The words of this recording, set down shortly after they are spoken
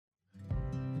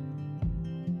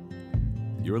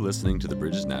You're listening to the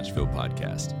Bridges Nashville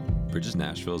podcast. Bridges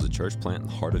Nashville is a church plant in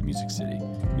the heart of Music City,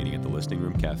 meeting at the Listening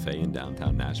Room Cafe in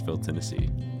downtown Nashville, Tennessee.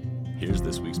 Here's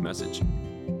this week's message.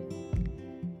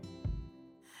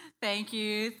 Thank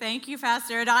you,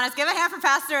 Pastor Adonis. Give a hand for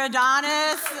Pastor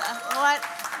Adonis. What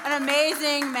an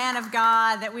amazing man of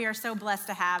God that we are so blessed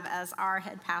to have as our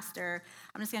head pastor.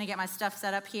 I'm just going to get my stuff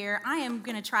set up here. I am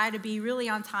going to try to be really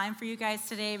on time for you guys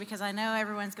today because I know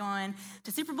everyone's going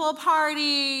to Super Bowl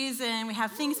parties and we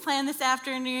have things planned this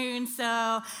afternoon, so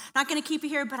not going to keep you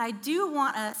here, but I do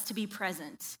want us to be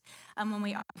present when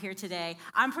we are here today.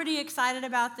 I'm pretty excited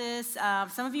about this.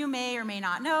 Some of you may or may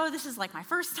not know, this is like my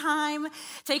first time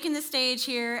taking the stage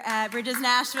here at Bridges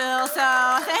Nashville,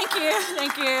 so thank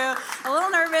you. A little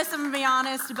nervous, I'm gonna be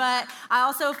honest, but I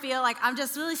also feel like I'm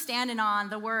just really standing on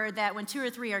the word that when 2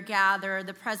 or 3 are gathered,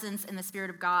 the presence and the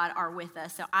Spirit of God are with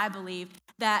us. So I believe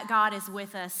that God is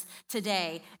with us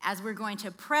today as we're going to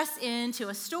press into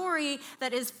a story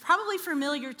that is probably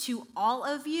familiar to all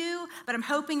of you, but I'm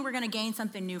hoping we're going to gain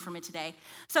something new from it today.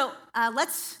 So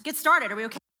let's get started. Are we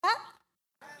okay with that?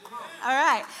 All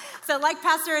right. So like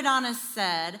Pastor Adonis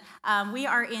said, we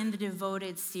are in the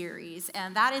Devoted series,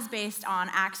 and that is based on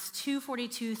Acts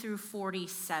 2:42 through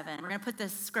 47. We're going to put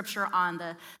this scripture on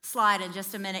the slide in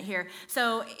just a minute here.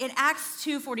 So in Acts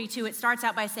 2:42, it starts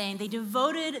out by saying, they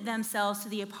devoted themselves to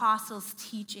the apostles'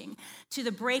 teaching, to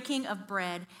the breaking of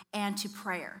bread, and to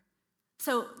prayer.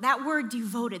 So that word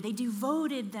devoted, they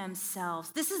devoted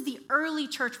themselves. This is the early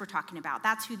church we're talking about.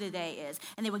 That's who the they is.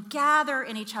 And they would gather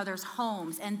in each other's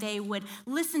homes and they would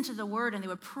listen to the word and they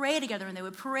would pray together and they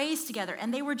would praise together.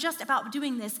 And they were just about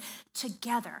doing this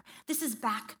together. This is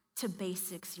back to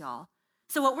basics, y'all.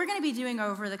 So what we're going to be doing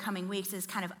over the coming weeks is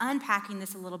kind of unpacking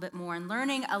this a little bit more and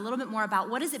learning a little bit more about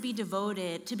what does it be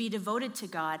devoted to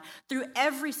God through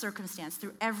every circumstance,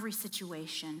 through every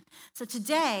situation. So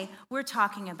today we're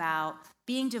talking about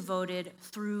being devoted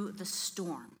through the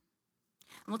storm.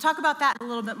 And we'll talk about that a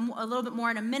little bit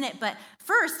more in a minute. But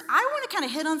first, I want to kind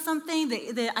of hit on something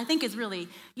that I think is really,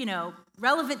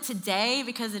 relevant today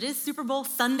because it is Super Bowl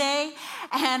Sunday.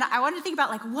 And I want to think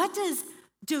about what does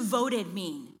devoted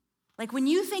mean? Like when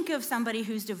you think of somebody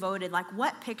who's devoted,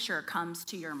 what picture comes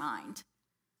to your mind?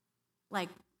 Like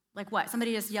what?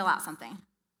 Somebody just yell out something.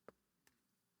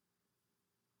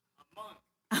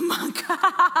 A monk.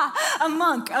 A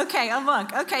monk. Okay, a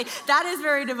monk. Okay, that is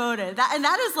very devoted.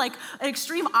 That is like an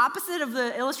extreme opposite of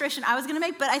the illustration I was going to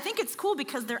make, but I think it's cool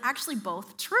because they're actually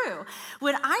both true.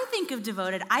 When I think of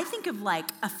devoted, I think of like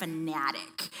a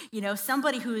fanatic,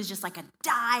 somebody who is just like a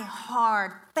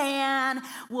die-hard fan,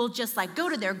 will just like go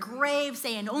to their grave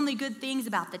saying only good things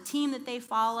about the team that they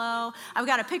follow. I've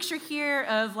got a picture here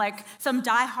of like some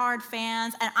die-hard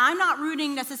fans, and I'm not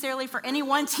rooting necessarily for any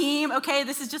one team, okay?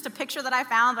 This is just a picture that I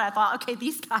found that I thought, okay,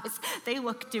 these guys, they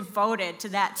look devoted to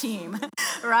that team,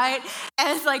 right?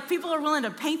 And it's like people are willing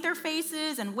to paint their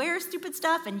faces and wear stupid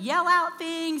stuff and yell out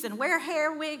things and wear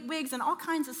hair wigs and all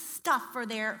kinds of stuff for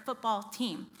their football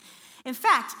team. In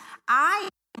fact, I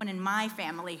one in my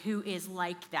family who is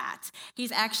like that.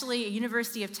 He's actually a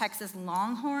University of Texas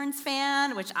Longhorns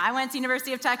fan, which I went to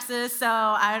University of Texas, so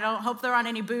I don't hope there aren't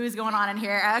any boos going on in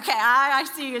here. Okay, I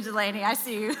see you, Delaney, I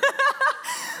see you.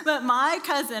 But my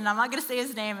cousin, I'm not going to say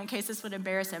his name in case this would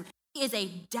embarrass him, he is a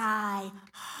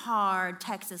die-hard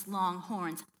Texas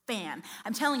Longhorns fan.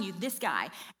 I'm telling you, this guy,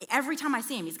 every time I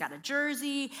see him, he's got a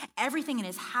jersey, everything in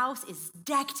his house is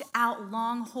decked out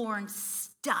Longhorn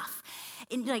stuff.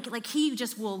 And like he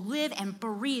just will live and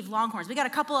breathe Longhorns. We got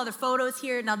a couple other photos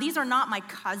here. Now, these are not my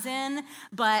cousin,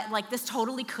 but this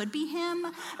totally could be him.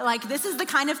 This is the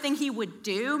kind of thing he would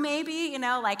do, maybe,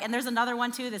 and there's another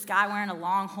one too, this guy wearing a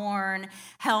Longhorn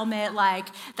helmet.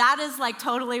 That is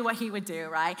totally what he would do,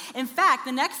 right? In fact,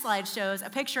 the next slide shows a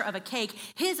picture of a cake.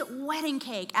 His wedding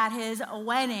cake at his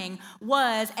wedding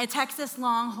was a Texas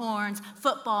Longhorns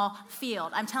football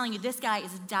field. I'm telling you, this guy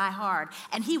is diehard,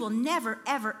 and he will never,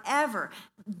 ever, ever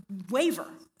waver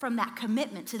from that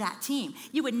commitment to that team.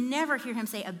 You would never hear him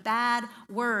say a bad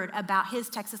word about his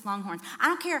Texas Longhorns. I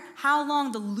don't care how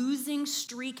long the losing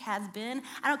streak has been.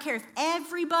 I don't care if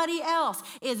everybody else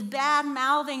is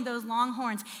bad-mouthing those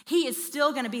Longhorns. He is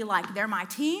still going to be like, they're my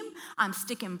team. I'm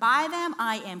sticking by them.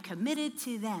 I am committed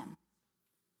to them.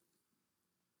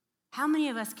 How many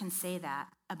of us can say that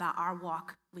about our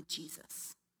walk with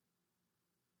Jesus?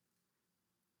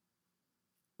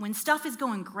 When stuff is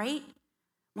going great,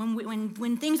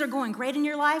 when things are going great in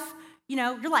your life,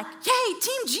 you're like, yay,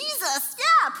 Team Jesus,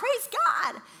 yeah, praise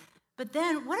God. But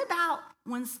then what about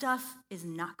when stuff is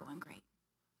not going great?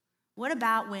 What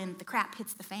about when the crap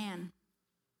hits the fan?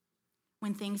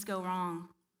 When things go wrong?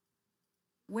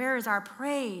 Where is our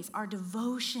praise, our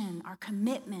devotion, our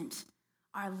commitment,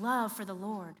 our love for the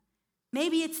Lord?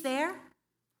 Maybe it's there,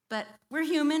 but we're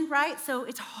human, right? So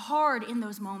it's hard in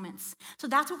those moments. So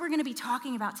that's what we're going to be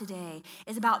talking about today,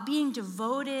 is about being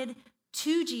devoted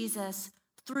to Jesus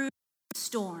through the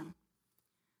storm.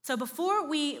 So before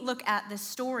we look at this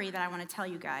story that I want to tell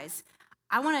you guys,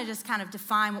 I want to just kind of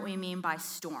define what we mean by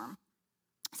storm.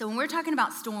 So when we're talking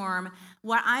about storm,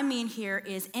 what I mean here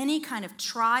is any kind of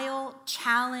trial,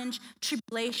 challenge,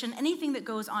 tribulation, anything that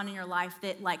goes on in your life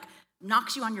that like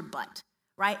knocks you on your butt,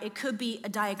 right? It could be a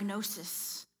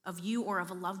diagnosis of you or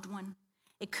of a loved one.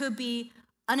 It could be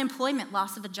unemployment,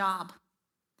 loss of a job.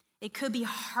 It could be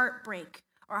heartbreak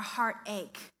or a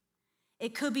heartache.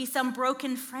 It could be some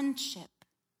broken friendship.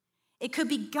 It could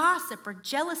be gossip or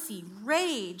jealousy,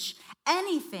 rage,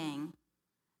 anything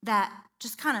that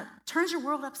just kind of turns your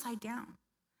world upside down.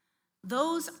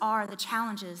 Those are the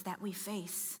challenges that we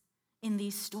face in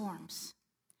these storms.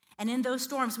 And in those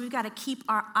storms, we've got to keep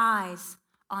our eyes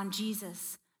on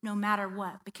Jesus no matter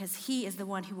what, because he is the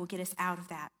one who will get us out of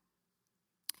that.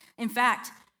 In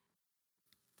fact,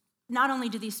 not only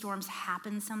do these storms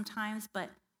happen sometimes, but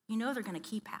you know they're going to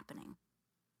keep happening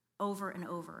over and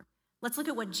over. Let's look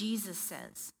at what Jesus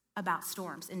says about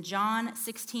storms. In John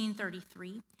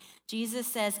 16:33, Jesus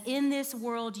says, "In this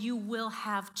world you will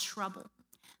have trouble,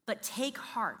 but take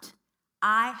heart,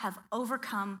 I have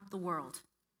overcome the world."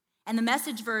 And the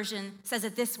Message version says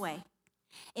it this way: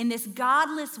 "In this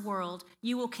godless world,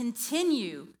 you will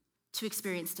continue to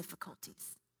experience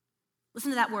difficulties."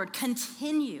 Listen to that word,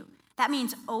 continue. That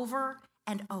means over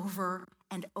and over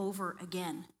and over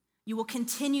again. You will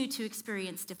continue to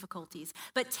experience difficulties,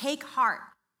 but take heart,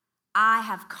 I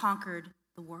have conquered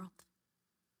the world.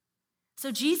 So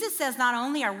Jesus says not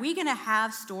only are we going to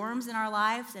have storms in our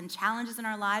lives and challenges in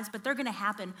our lives, but they're going to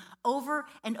happen over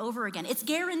and over again. It's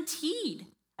guaranteed.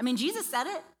 I mean, Jesus said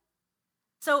it.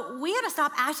 So we got to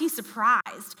stop acting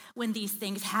surprised when these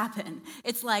things happen.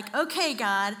 It's like, okay,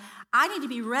 God, I need to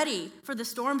be ready for the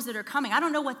storms that are coming. I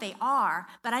don't know what they are,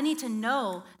 but I need to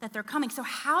know that they're coming. So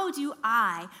how do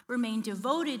I remain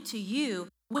devoted to you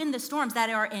when the storms that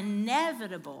are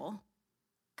inevitable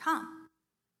come?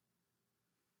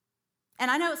 And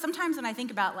I know sometimes when I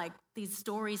think about like these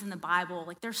stories in the Bible,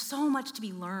 like there's so much to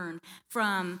be learned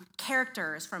from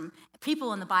characters, from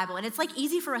people in the Bible. And it's like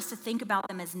easy for us to think about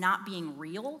them as not being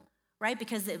real, right?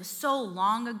 Because it was so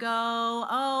long ago.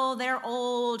 Oh, they're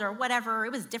old or whatever.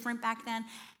 It was different back then.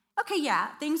 Okay,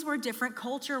 yeah, things were different.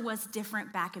 Culture was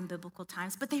different back in biblical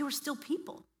times, but they were still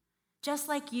people, just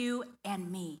like you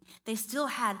and me. They still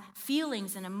had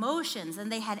feelings and emotions,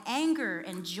 and they had anger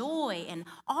and joy and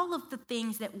all of the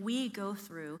things that we go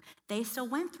through, they still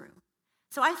went through.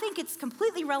 So I think it's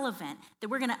completely relevant that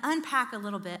we're going to unpack a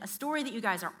little bit a story that you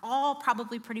guys are all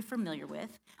probably pretty familiar with,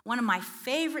 one of my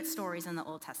favorite stories in the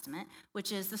Old Testament,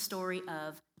 which is the story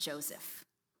of Joseph.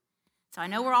 So I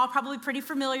know we're all probably pretty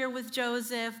familiar with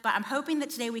Joseph, but I'm hoping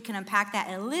that today we can unpack that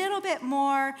a little bit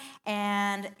more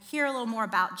and hear a little more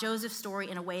about Joseph's story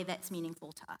in a way that's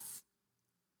meaningful to us.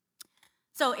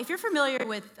 So if you're familiar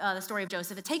with the story of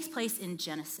Joseph, it takes place in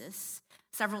Genesis,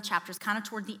 several chapters, kind of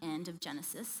toward the end of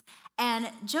Genesis. And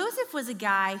Joseph was a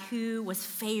guy who was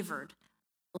favored by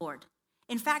the Lord.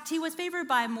 In fact, he was favored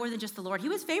by more than just the Lord. He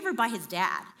was favored by his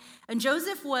dad. And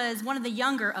Joseph was one of the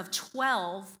younger of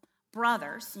 12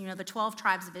 brothers, the 12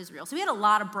 tribes of Israel. So he had a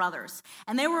lot of brothers,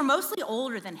 and they were mostly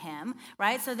older than him,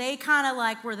 right? So they kind of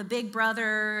like were the big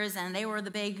brothers, and they were the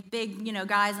big,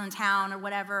 guys in town or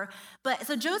whatever. But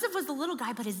so Joseph was the little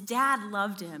guy, but his dad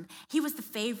loved him. He was the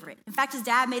favorite. In fact, his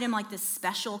dad made him like this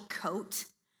special coat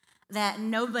that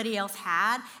nobody else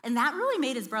had, and that really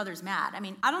made his brothers mad. I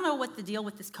mean, I don't know what the deal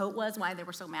with this coat was, why they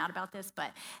were so mad about this,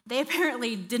 but they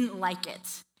apparently didn't like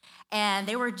it, and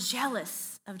they were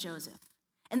jealous of Joseph.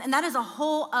 And that is a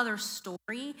whole other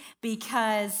story,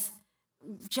 because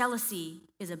jealousy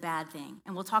is a bad thing.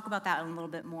 And we'll talk about that in a little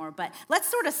bit more. But let's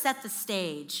sort of set the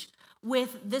stage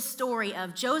with this story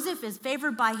of Joseph is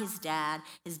favored by his dad.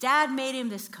 His dad made him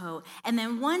this coat. And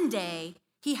then one day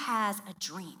he has a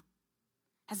dream.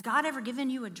 Has God ever given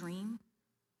you a dream?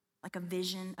 Like a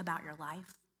vision about your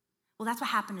life? Well, that's what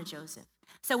happened to Joseph.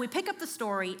 So we pick up the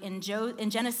story in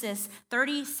Genesis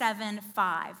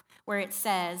 37:5, where it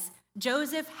says,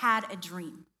 Joseph had a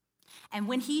dream, and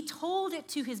when he told it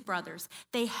to his brothers,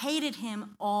 they hated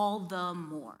him all the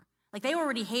more. Like they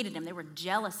already hated him. They were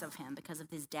jealous of him because of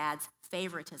his dad's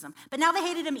favoritism. But now they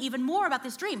hated him even more about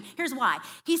this dream. Here's why.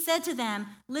 He said to them,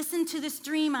 listen to this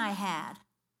dream I had.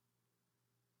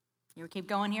 You keep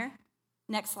going here?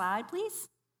 Next slide, please.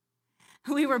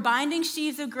 We were binding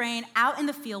sheaves of grain out in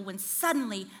the field when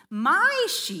suddenly my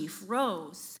sheaf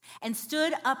rose and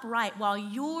stood upright while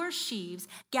your sheaves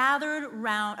gathered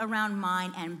around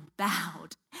mine and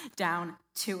bowed down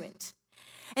to it.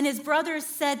 And his brothers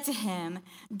said to him,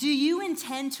 do you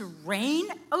intend to reign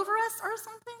over us or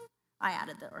something? I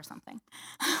added the or something.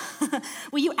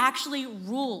 Will you actually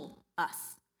rule us?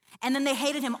 And then they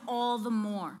hated him all the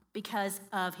more because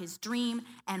of his dream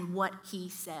and what he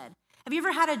said. Have you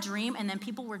ever had a dream and then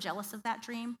people were jealous of that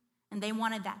dream and they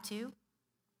wanted that too?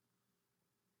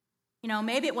 You know,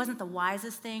 maybe it wasn't the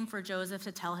wisest thing for Joseph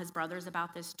to tell his brothers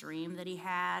about this dream that he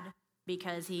had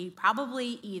because he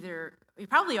probably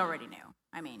already knew.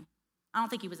 I mean, I don't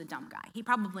think he was a dumb guy. He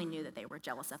probably knew that they were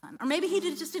jealous of him. Or maybe he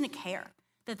just didn't care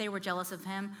that they were jealous of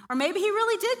him. Or maybe he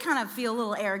really did kind of feel a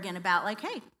little arrogant about like,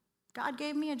 hey, God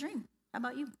gave me a dream. How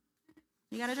about you?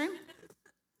 You got a dream?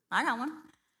 I got one.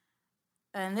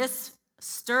 And this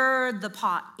stirred the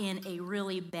pot in a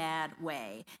really bad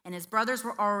way. And his brothers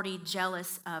were already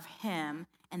jealous of him,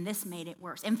 and this made it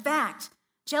worse. In fact,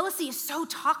 jealousy is so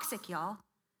toxic, y'all.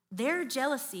 Their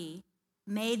jealousy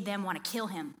made them want to kill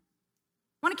him.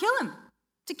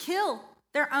 To kill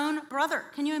their own brother.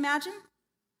 Can you imagine?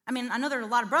 I mean, I know there are a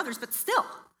lot of brothers, but still.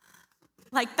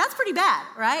 Like, that's pretty bad,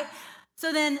 right?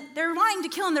 So then they're wanting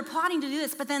to kill him, they're plotting to do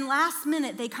this, but then last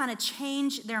minute they kind of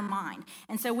change their mind.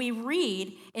 And so we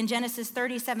read in Genesis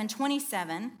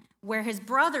 37:27, where his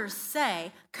brothers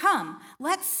say, come,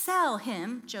 let's sell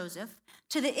him, Joseph,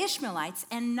 to the Ishmaelites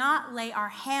and not lay our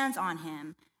hands on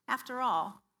him. After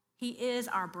all, he is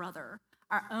our brother,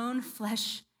 our own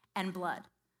flesh and blood.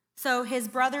 So his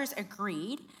brothers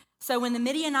agreed. So when the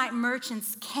Midianite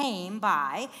merchants came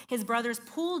by, his brothers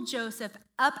pulled Joseph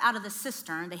up out of the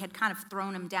cistern. They had kind of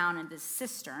thrown him down in this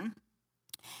cistern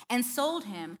and sold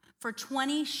him for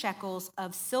 20 shekels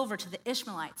of silver to the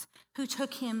Ishmaelites, who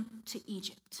took him to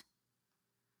Egypt.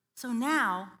 So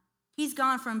now he's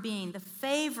gone from being the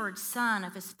favored son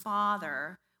of his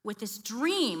father with this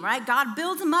dream, right? God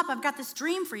builds him up. I've got this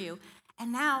dream for you.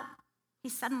 And now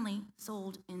he's suddenly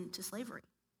sold into slavery.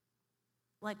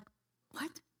 Like,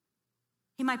 what?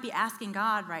 He might be asking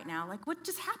God right now, like, what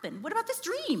just happened? What about this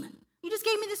dream? You just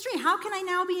gave me this dream. How can I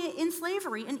now be in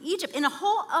slavery in Egypt, in a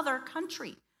whole other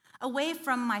country, away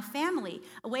from my family,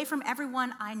 away from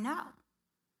everyone I know?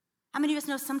 How many of us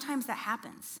know sometimes that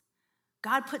happens?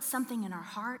 God puts something in our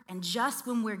heart, and just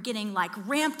when we're getting like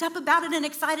ramped up about it and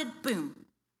excited, boom,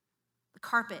 the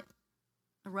carpet,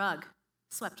 the rug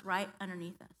swept right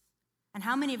underneath us. And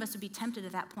how many of us would be tempted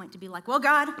at that point to be like, well,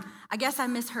 God, I guess I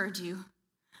misheard you.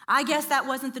 I guess that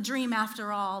wasn't the dream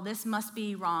after all. This must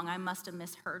be wrong. I must have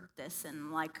misheard this.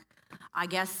 And like, I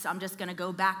guess I'm just going to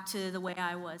go back to the way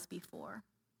I was before.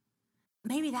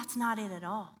 Maybe that's not it at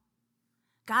all.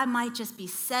 God might just be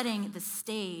setting the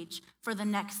stage for the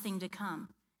next thing to come.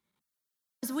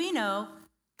 As we know,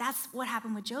 that's what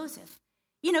happened with Joseph.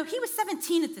 You know, he was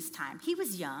 17 at this time. He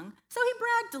was young, so he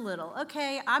bragged a little.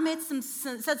 Okay, I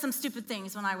said some stupid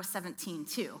things when I was 17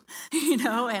 too, you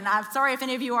know, and I'm sorry if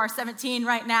any of you are 17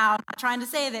 right now. I'm not trying to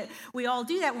say that we all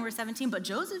do that when we're 17, but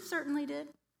Joseph certainly did.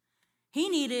 He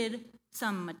needed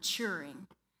some maturing,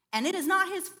 and it is not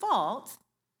his fault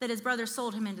that his brothers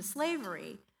sold him into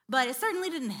slavery, but it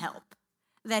certainly didn't help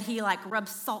that he like rubbed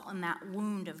salt in that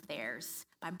wound of theirs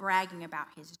by bragging about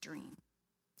his dream.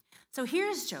 So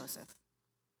here's Joseph.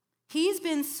 He's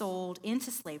been sold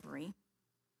into slavery,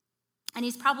 and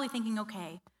he's probably thinking,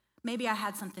 okay, maybe I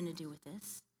had something to do with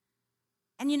this.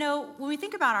 And you know, when we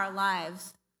think about our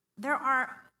lives, there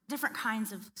are different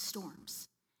kinds of storms.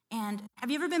 And have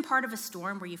you ever been part of a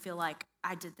storm where you feel like,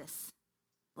 I did this?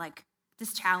 Like,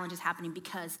 this challenge is happening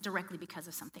directly because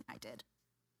of something I did.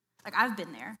 Like, I've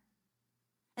been there.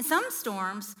 And some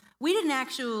storms, we didn't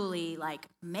actually like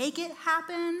make it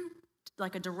happen,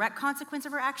 like a direct consequence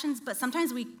of our actions, but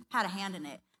sometimes we had a hand in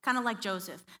it, kind of like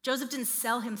Joseph. Joseph didn't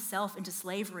sell himself into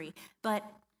slavery, but,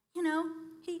 you know,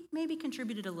 he maybe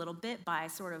contributed a little bit by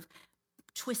sort of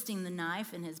twisting the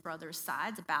knife in his brother's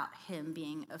sides about him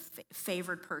being a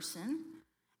favored person.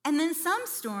 And then some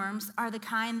storms are the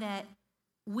kind that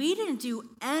we didn't do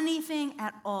anything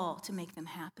at all to make them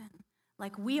happen.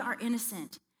 Like, we are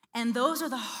innocent. And those are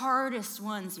the hardest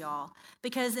ones, y'all,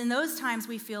 because in those times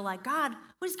we feel like, God,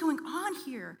 what is going on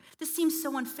here? This seems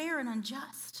so unfair and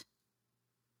unjust.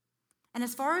 And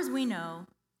as far as we know,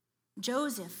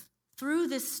 Joseph, through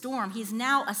this storm, he's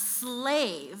now a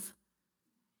slave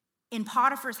in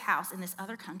Potiphar's house in this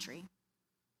other country.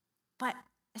 But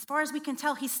as far as we can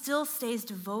tell, he still stays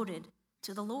devoted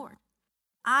to the Lord.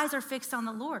 eyes are fixed on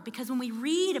the Lord. Because when we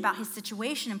read about his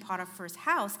situation in Potiphar's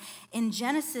house, in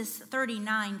Genesis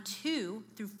 39, 2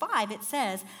 through 5, it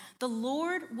says, the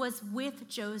Lord was with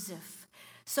Joseph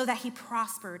so that he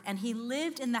prospered, and he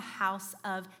lived in the house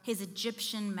of his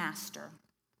Egyptian master.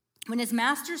 When his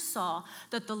master saw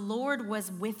that the Lord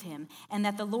was with him and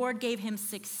that the Lord gave him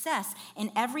success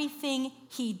in everything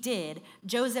he did,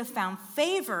 Joseph found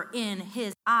favor in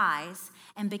his eyes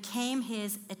and became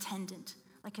his attendant,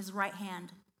 like his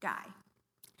right-hand guy.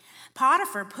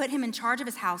 Potiphar put him in charge of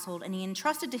his household, and he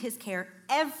entrusted to his care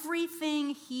everything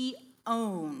he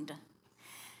owned.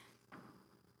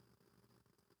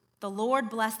 The Lord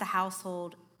blessed the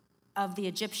household of the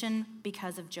Egyptian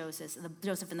because of Joseph,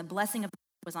 and the blessing of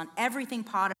was on everything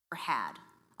Potiphar had,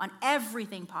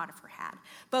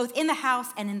 both in the house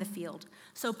and in the field.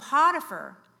 So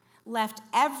Potiphar left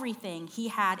everything he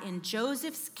had in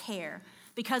Joseph's care,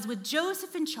 because with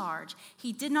Joseph in charge,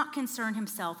 he did not concern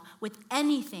himself with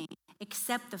anything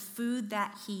except the food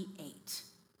that he ate.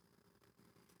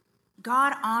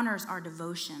 God honors our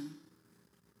devotion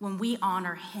when we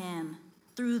honor him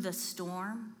through the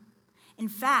storm. In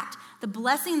fact, the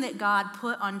blessing that God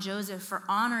put on Joseph for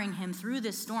honoring him through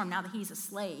this storm, now that he's a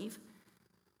slave,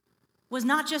 was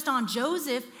not just on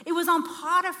Joseph, it was on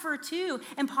Potiphar too,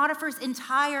 and Potiphar's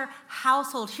entire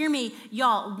household. Hear me,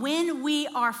 y'all, when we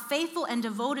are faithful and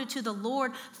devoted to the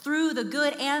Lord through the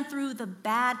good and through the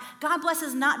bad, God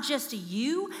blesses not just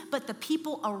you, but the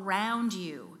people around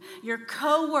you, your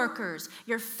co-workers,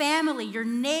 your family, your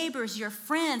neighbors, your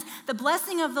friends. The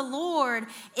blessing of the Lord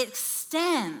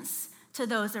extends to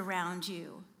those around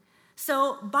you.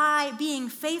 So by being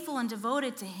faithful and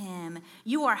devoted to him,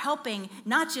 you are helping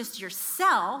not just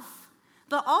yourself,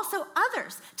 but also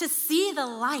others to see the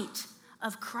light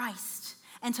of Christ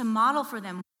and to model for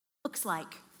them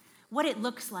what it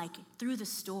looks like through the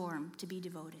storm to be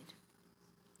devoted.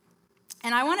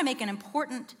 And I want to make an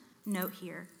important note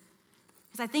here,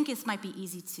 because I think this might be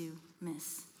easy to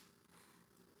miss.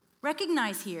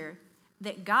 Recognize here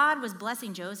that God was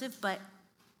blessing Joseph, but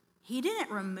he didn't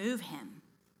remove him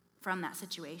from that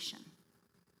situation.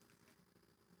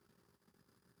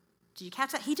 Did you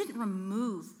catch that? He didn't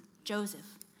remove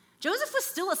Joseph. Joseph was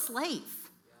still a slave,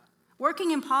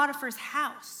 working in Potiphar's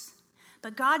house,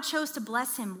 but God chose to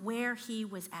bless him where he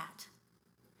was at.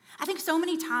 I think so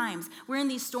many times we're in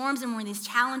these storms and we're in these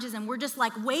challenges and we're just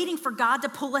like waiting for God to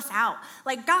pull us out.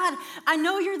 Like, God, I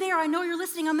know you're there. I know you're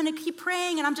listening. I'm going to keep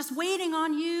praying and I'm just waiting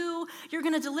on you. You're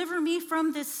going to deliver me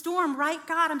from this storm, right,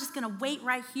 God? I'm just going to wait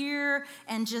right here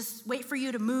and just wait for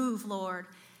you to move, Lord.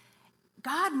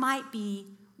 God might be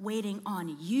waiting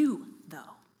on you,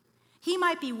 though. He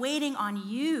might be waiting on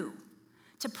you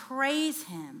to praise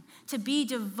him, to be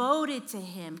devoted to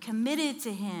him, committed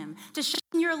to him, to shine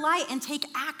your light and take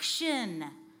action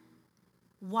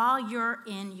while you're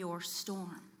in your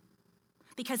storm.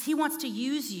 Because he wants to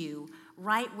use you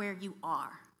right where you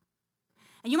are.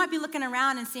 And you might be looking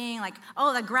around and seeing like,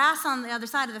 oh, the grass on the other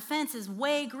side of the fence is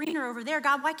way greener over there.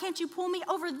 God, why can't you pull me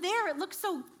over there? It looks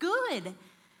so good.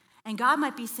 And God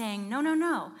might be saying,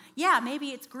 no. Yeah, maybe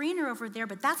it's greener over there,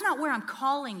 but that's not where I'm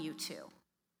calling you to.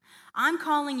 I'm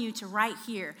calling you to right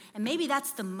here. And maybe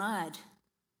that's the mud.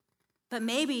 But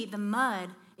maybe the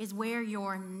mud is where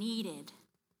you're needed.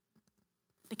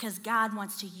 Because God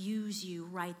wants to use you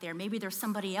right there. Maybe there's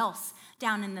somebody else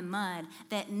down in the mud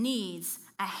that needs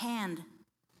a hand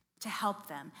to help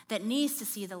them, that needs to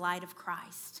see the light of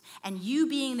Christ. And you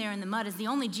being there in the mud is the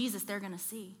only Jesus they're going to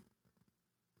see.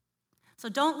 So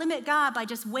don't limit God by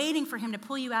just waiting for him to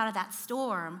pull you out of that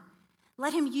storm.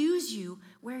 Let him use you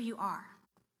where you are.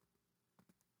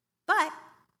 But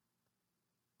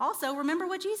also remember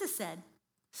what Jesus said.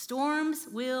 Storms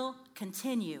will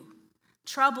continue.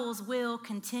 Troubles will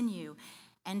continue.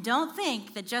 And don't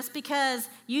think that just because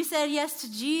you said yes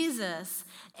to Jesus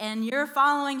and you're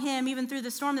following him even through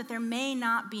the storm that there may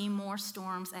not be more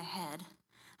storms ahead.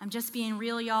 I'm just being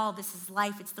real, y'all. This is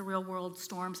life. It's the real world.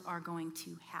 Storms are going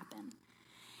to happen.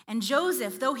 And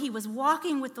Joseph, though he was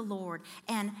walking with the Lord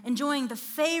and enjoying the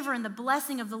favor and the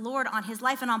blessing of the Lord on his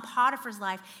life and on Potiphar's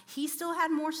life, he still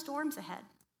had more storms ahead.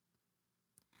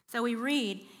 So we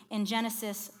read in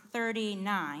Genesis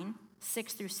 39,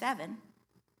 6 through 7,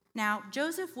 now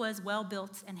Joseph was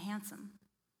well-built and handsome.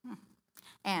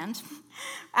 And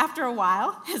after a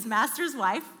while, his master's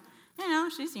wife,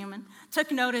 she's human,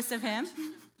 took notice of him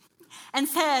and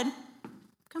said,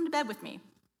 "Come to bed with me."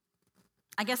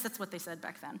 I guess that's what they said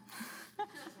back then.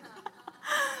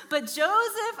 But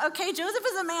Joseph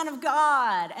is a man of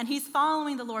God, and he's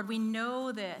following the Lord. We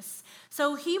know this.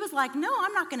 So he was like, no,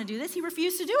 I'm not going to do this. He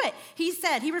refused to do it.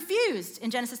 He refused.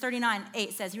 In Genesis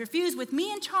 39:8 says, he refused. With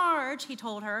me in charge, he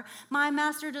told her, my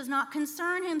master does not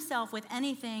concern himself with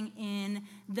anything in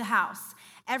the house.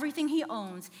 Everything he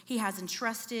owns, he has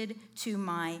entrusted to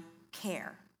my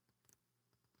care.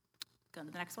 Go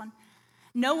to the next one.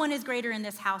 No one is greater in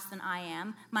this house than I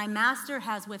am. My master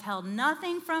has withheld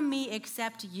nothing from me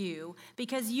except you,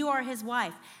 because you are his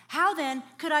wife. How then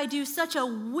could I do such a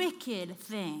wicked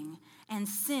thing and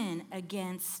sin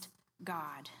against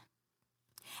God?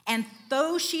 And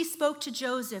though she spoke to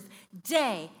Joseph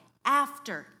day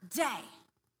after day,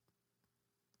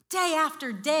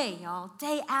 y'all,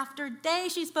 day after day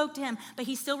she spoke to him, but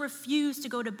he still refused to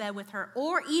go to bed with her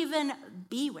or even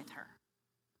be with her.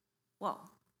 Whoa.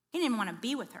 He didn't even want to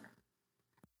be with her.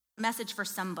 Message for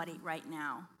somebody right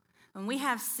now. When we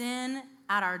have sin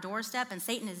at our doorstep and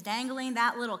Satan is dangling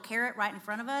that little carrot right in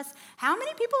front of us, how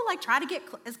many people try to get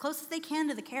as close as they can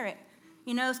to the carrot?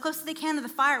 As close as they can to the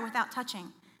fire without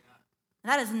touching.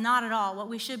 That is not at all what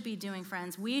we should be doing,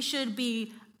 friends. We should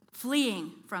be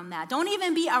fleeing from that. Don't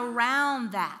even be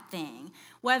around that thing,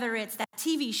 whether it's that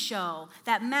TV show,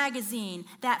 that magazine,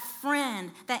 that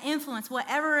friend, that influence,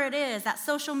 whatever it is, that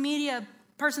social media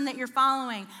person that you're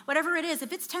following, whatever it is,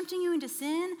 if it's tempting you into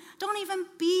sin, don't even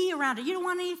be around it. You don't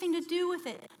want anything to do with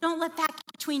it. Don't let that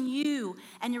get between you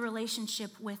and your relationship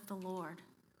with the Lord.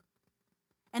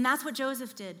 And that's what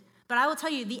Joseph did. But I will tell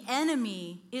you, the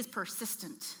enemy is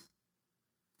persistent.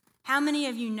 How many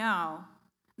of you know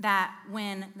that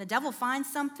when the devil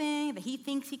finds something that he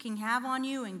thinks he can have on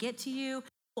you and get to you,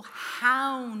 he will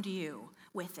hound you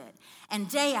with it, and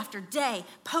day after day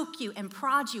poke you and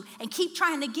prod you and keep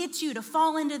trying to get you to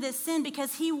fall into this sin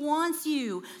because he wants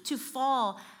you to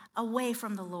fall away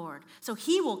from the Lord. So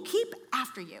he will keep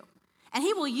after you, and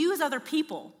he will use other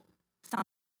people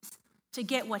sometimes to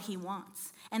get what he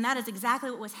wants. And that is exactly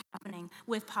what was happening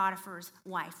with Potiphar's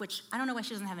wife, which I don't know why she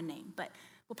doesn't have a name, but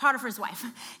Potiphar's wife,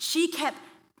 she kept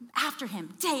after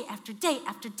him day after day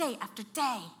after day after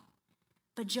day.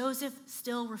 But Joseph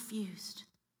still refused.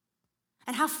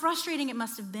 And how frustrating it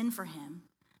must have been for him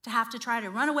to have to try to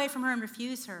run away from her and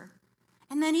refuse her.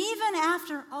 And then even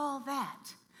after all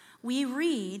that, we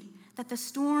read that the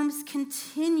storms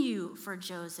continue for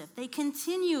Joseph. They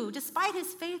continue despite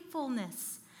his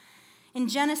faithfulness. In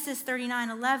Genesis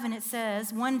 39:11, it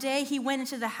says, one day he went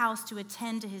into the house to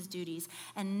attend to his duties,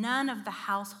 and none of the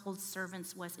household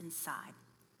servants was inside.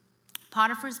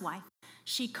 Potiphar's wife,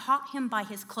 she caught him by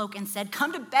his cloak and said,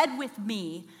 come to bed with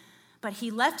me. But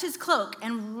he left his cloak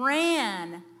and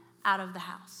ran out of the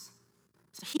house.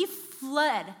 So he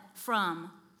fled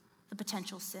from the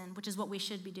potential sin, which is what we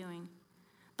should be doing.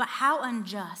 But how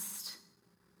unjust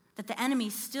that the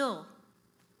enemy still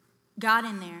got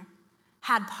in there,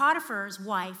 had Potiphar's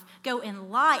wife go and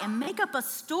lie and make up a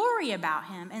story about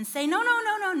him and say,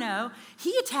 no,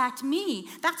 he attacked me.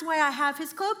 That's why I have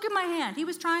his cloak in my hand. He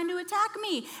was trying to attack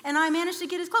me, and I managed to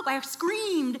get his cloak. I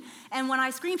screamed, and when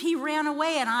I screamed, he ran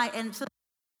away, and so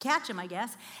catch him, I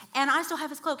guess, and I still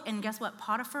have his cloak. And guess what?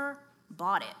 Potiphar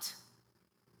bought it.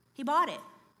 He bought it.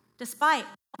 Despite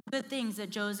the good things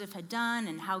that Joseph had done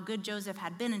and how good Joseph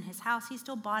had been in his house, he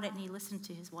still bought it, and he listened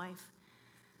to his wife.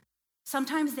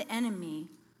 Sometimes the enemy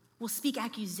will speak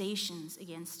accusations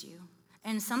against you,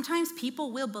 and sometimes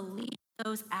people will believe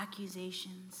those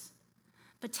accusations.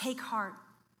 But take heart,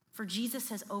 for Jesus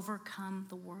has overcome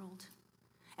the world.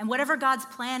 And whatever God's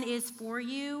plan is for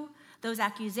you, those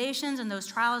accusations and those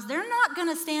trials, they're not going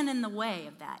to stand in the way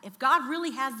of that. If God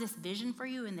really has this vision for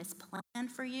you and this plan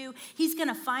for you, he's going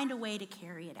to find a way to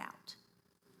carry it out.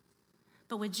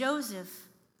 But with Joseph,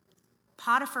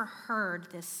 Potiphar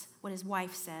heard this, what his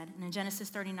wife said. And in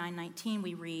Genesis 39:19,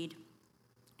 we read,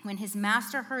 when his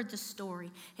master heard the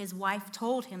story, his wife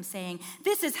told him, saying,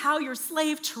 this is how your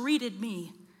slave treated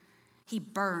me. He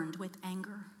burned with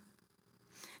anger.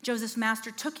 Joseph's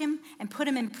master took him and put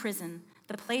him in prison,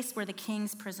 the place where the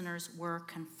king's prisoners were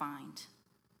confined.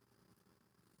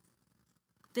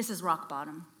 This is rock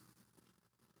bottom.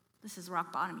 This is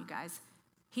rock bottom, you guys.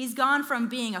 He's gone from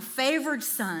being a favored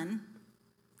son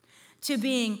to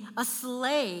being a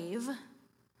slave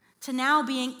to now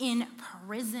being in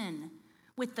prison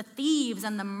with the thieves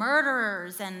and the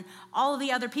murderers and all of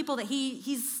the other people that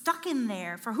he's stuck in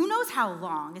there for who knows how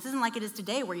long. This isn't like it is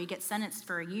today where you get sentenced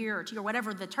for a year or two or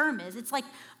whatever the term is. It's like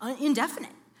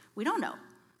indefinite. We don't know.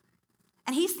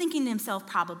 And he's thinking to himself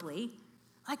probably,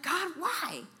 like, God,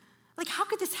 why? Like, how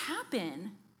could this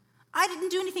happen? I didn't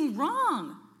do anything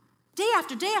wrong. day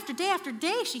after day after day after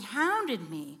day, she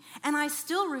hounded me, and I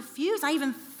still refused. I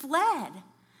even fled.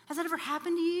 Has that ever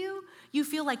happened to you? You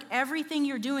feel like everything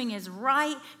you're doing is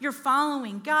right. You're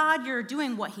following God. You're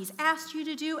doing what he's asked you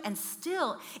to do. And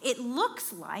still, it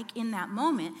looks like in that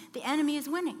moment, the enemy is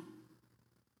winning.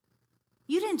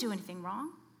 You didn't do anything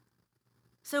wrong.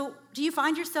 So do you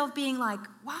find yourself being like,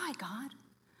 why, God?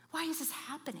 Why is this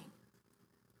happening?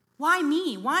 Why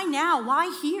me? Why now?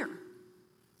 Why here?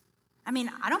 I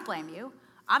mean, I don't blame you.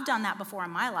 I've done that before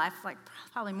in my life, like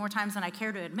probably more times than I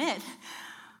care to admit.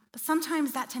 But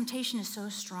sometimes that temptation is so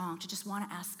strong to just want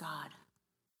to ask God,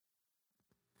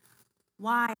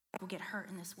 why people get hurt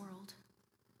in this world?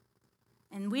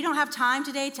 And we don't have time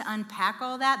today to unpack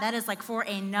all that. That is like for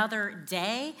another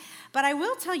day. But I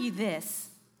will tell you this.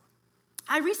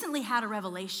 I recently had a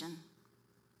revelation.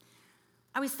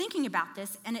 I was thinking about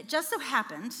this, and it just so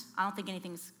happened, I don't think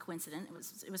anything's coincident,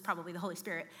 it was probably the Holy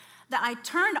Spirit, that I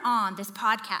turned on this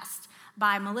podcast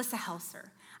by Melissa Helser.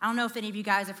 I don't know if any of you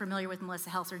guys are familiar with Melissa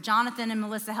Helser. Jonathan and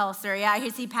Melissa Helser, yeah, you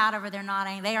see Pat over there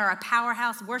nodding. They are a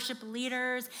powerhouse worship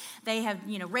leaders. They have,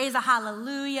 raise a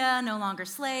hallelujah, no longer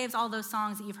slaves, all those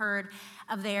songs that you've heard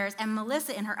of theirs. And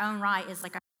Melissa in her own right is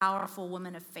like a powerful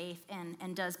woman of faith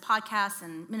and does podcasts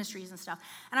and ministries and stuff.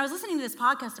 And I was listening to this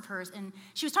podcast of hers, and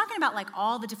she was talking about like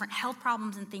all the different health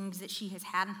problems and things that she has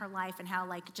had in her life, and how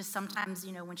like just sometimes,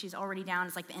 when she's already down,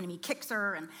 it's like the enemy kicks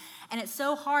her. And it's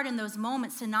so hard in those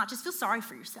moments to not just feel sorry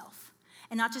for yourself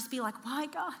and not just be like, why,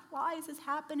 God, why is this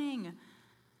happening?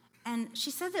 And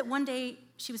she said that one day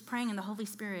she was praying and the Holy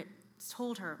Spirit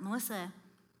told her, Melissa,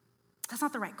 that's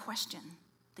not the right question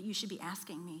that you should be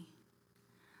asking me.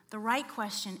 The right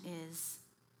question is,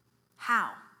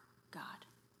 how, God?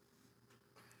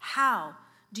 How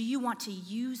do you want to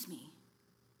use me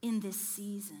in this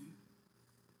season?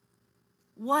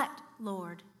 What,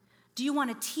 Lord, do you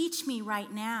want to teach me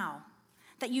right now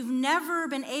that you've never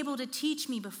been able to teach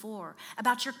me before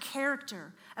about your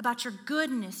character, about your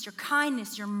goodness, your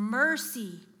kindness, your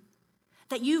mercy,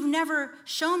 that you've never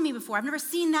shown me before? I've never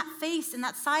seen that face and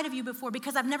that side of you before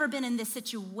because I've never been in this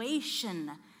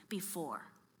situation before.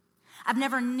 I've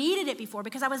never needed it before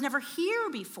because I was never here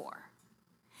before.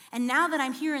 And now that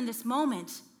I'm here in this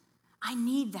moment, I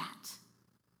need that.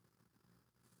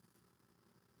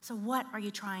 So what are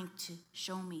you trying to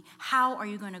show me? How are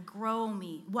you going to grow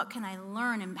me? What can I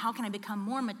learn? And how can I become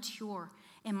more mature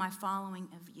in my following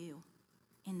of you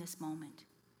in this moment?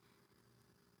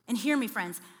 And hear me,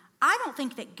 friends. I don't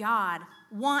think that God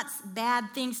wants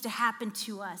bad things to happen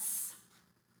to us.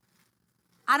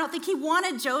 I don't think he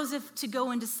wanted Joseph to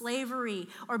go into slavery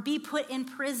or be put in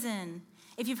prison.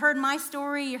 If you've heard my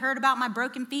story, you heard about my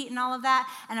broken feet and all of that,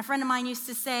 and a friend of mine used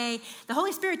to say, the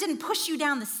Holy Spirit didn't push you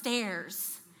down the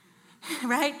stairs,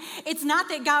 right? It's not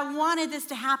that God wanted this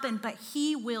to happen, but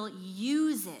he will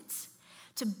use it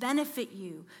to benefit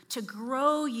you, to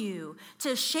grow you,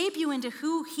 to shape you into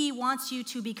who he wants you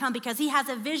to become, because he has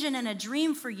a vision and a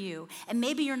dream for you, and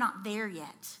maybe you're not there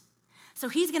yet. So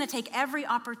he's going to take every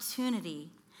opportunity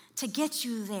to get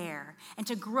you there and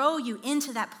to grow you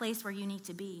into that place where you need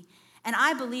to be. And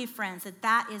I believe, friends,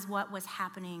 that is what was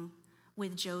happening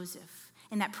with Joseph.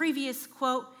 In that previous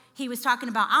quote, he was talking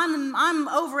about, I'm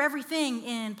over everything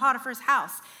in Potiphar's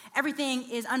house. Everything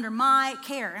is under my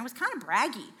care. And it was kind of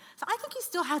braggy. So I think he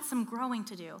still had some growing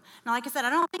to do. Now, like I said, I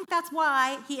don't think that's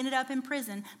why he ended up in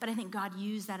prison, but I think God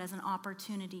used that as an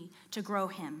opportunity to grow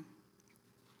him.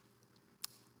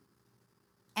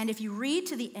 And if you read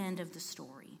to the end of the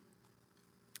story,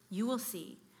 you will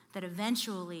see that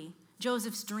eventually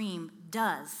Joseph's dream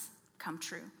does come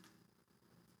true.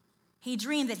 He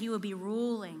dreamed that he would be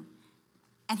ruling,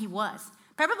 and he was.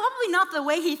 Probably not the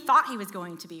way he thought he was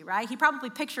going to be, right? He probably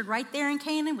pictured right there in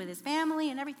Canaan with his family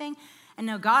and everything. And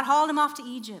no, God hauled him off to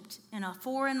Egypt in a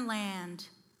foreign land.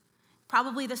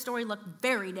 Probably the story looked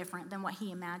very different than what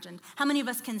he imagined. How many of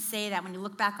us can say that when you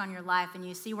look back on your life and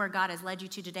you see where God has led you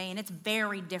to today, and it's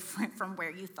very different from where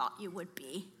you thought you would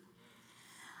be?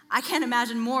 I can't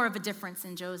imagine more of a difference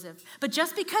in Joseph. But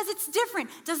just because it's different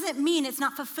doesn't mean it's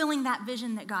not fulfilling that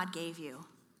vision that God gave you.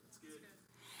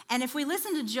 And if we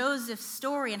listen to Joseph's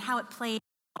story and how it played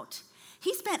out,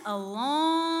 he spent a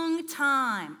long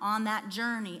time on that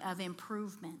journey of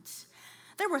improvement.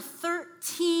 There were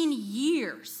 13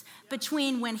 years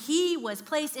between when he was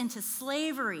placed into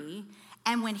slavery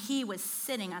and when he was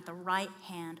sitting at the right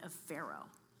hand of Pharaoh.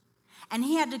 And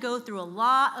he had to go through a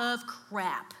lot of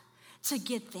crap to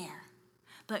get there.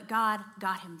 But God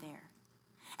got him there.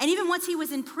 And even once he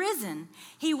was in prison,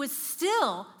 he was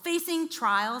still facing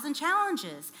trials and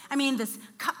challenges. I mean, this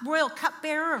royal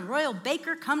cupbearer and royal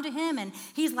baker come to him, and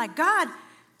he's like, God,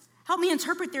 Help me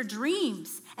interpret their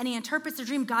dreams. And he interprets their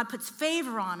dream. God puts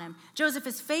favor on him. Joseph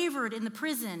is favored in the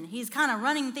prison. He's kind of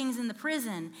running things in the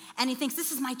prison. And he thinks,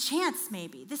 this is my chance,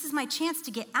 maybe. This is my chance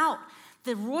to get out.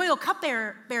 The royal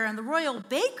cupbearer and the royal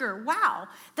baker, wow,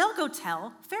 they'll go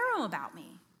tell Pharaoh about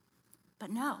me. But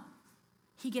no,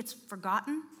 he gets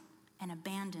forgotten and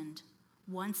abandoned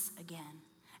once again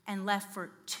and left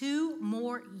for 2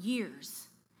 more years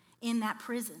in that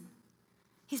prison.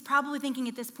 He's probably thinking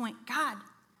at this point, God,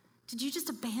 did you just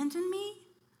abandon me?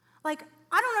 Like,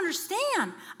 I don't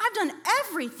understand. I've done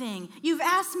everything you've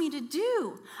asked me to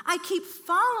do. I keep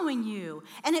following you.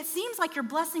 And it seems like you're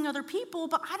blessing other people,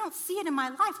 but I don't see it in my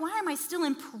life. Why am I still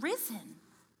in prison?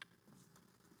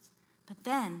 But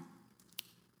then,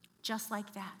 just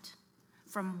like that,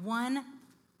 from one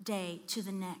day to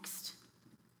the next,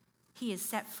 he is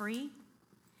set free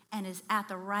and is at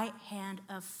the right hand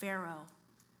of Pharaoh.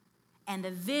 And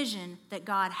the vision that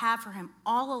God had for him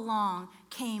all along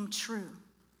came true.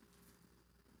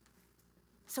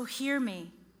 So hear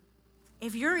me.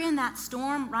 If you're in that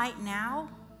storm right now,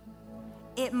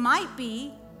 it might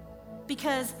be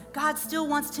because God still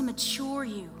wants to mature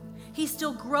you. He's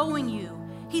still growing you.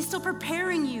 He's still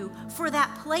preparing you for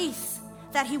that place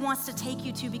that he wants to take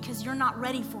you to because you're not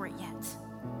ready for it yet.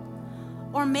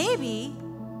 Or maybe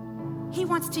he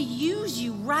wants to use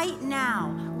you right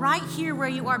now, right here where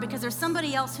you are, because there's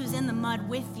somebody else who's in the mud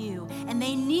with you, and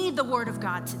they need the word of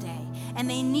God today, and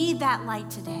they need that light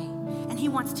today, and he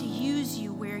wants to use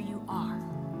you where you are.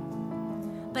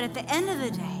 But at the end of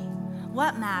the day,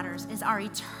 what matters is our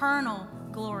eternal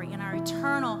glory and our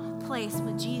eternal place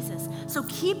with Jesus. So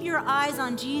keep your eyes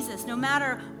on Jesus no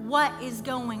matter what is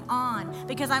going on,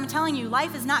 because I'm telling you,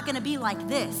 life is not going to be like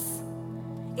this.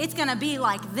 It's going to be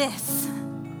like this.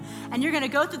 And you're going to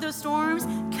go through those storms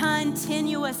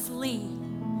continuously.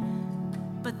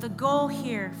 But the goal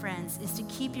here, friends, is to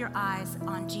keep your eyes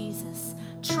on Jesus.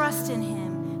 Trust in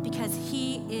him because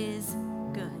he is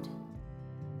good.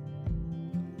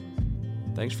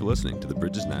 Thanks for listening to the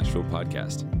Bridges Nashville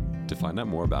podcast. To find out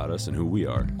more about us and who we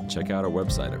are, check out our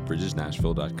website at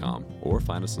bridgesnashville.com or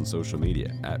find us on social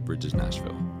media at Bridges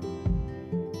Nashville.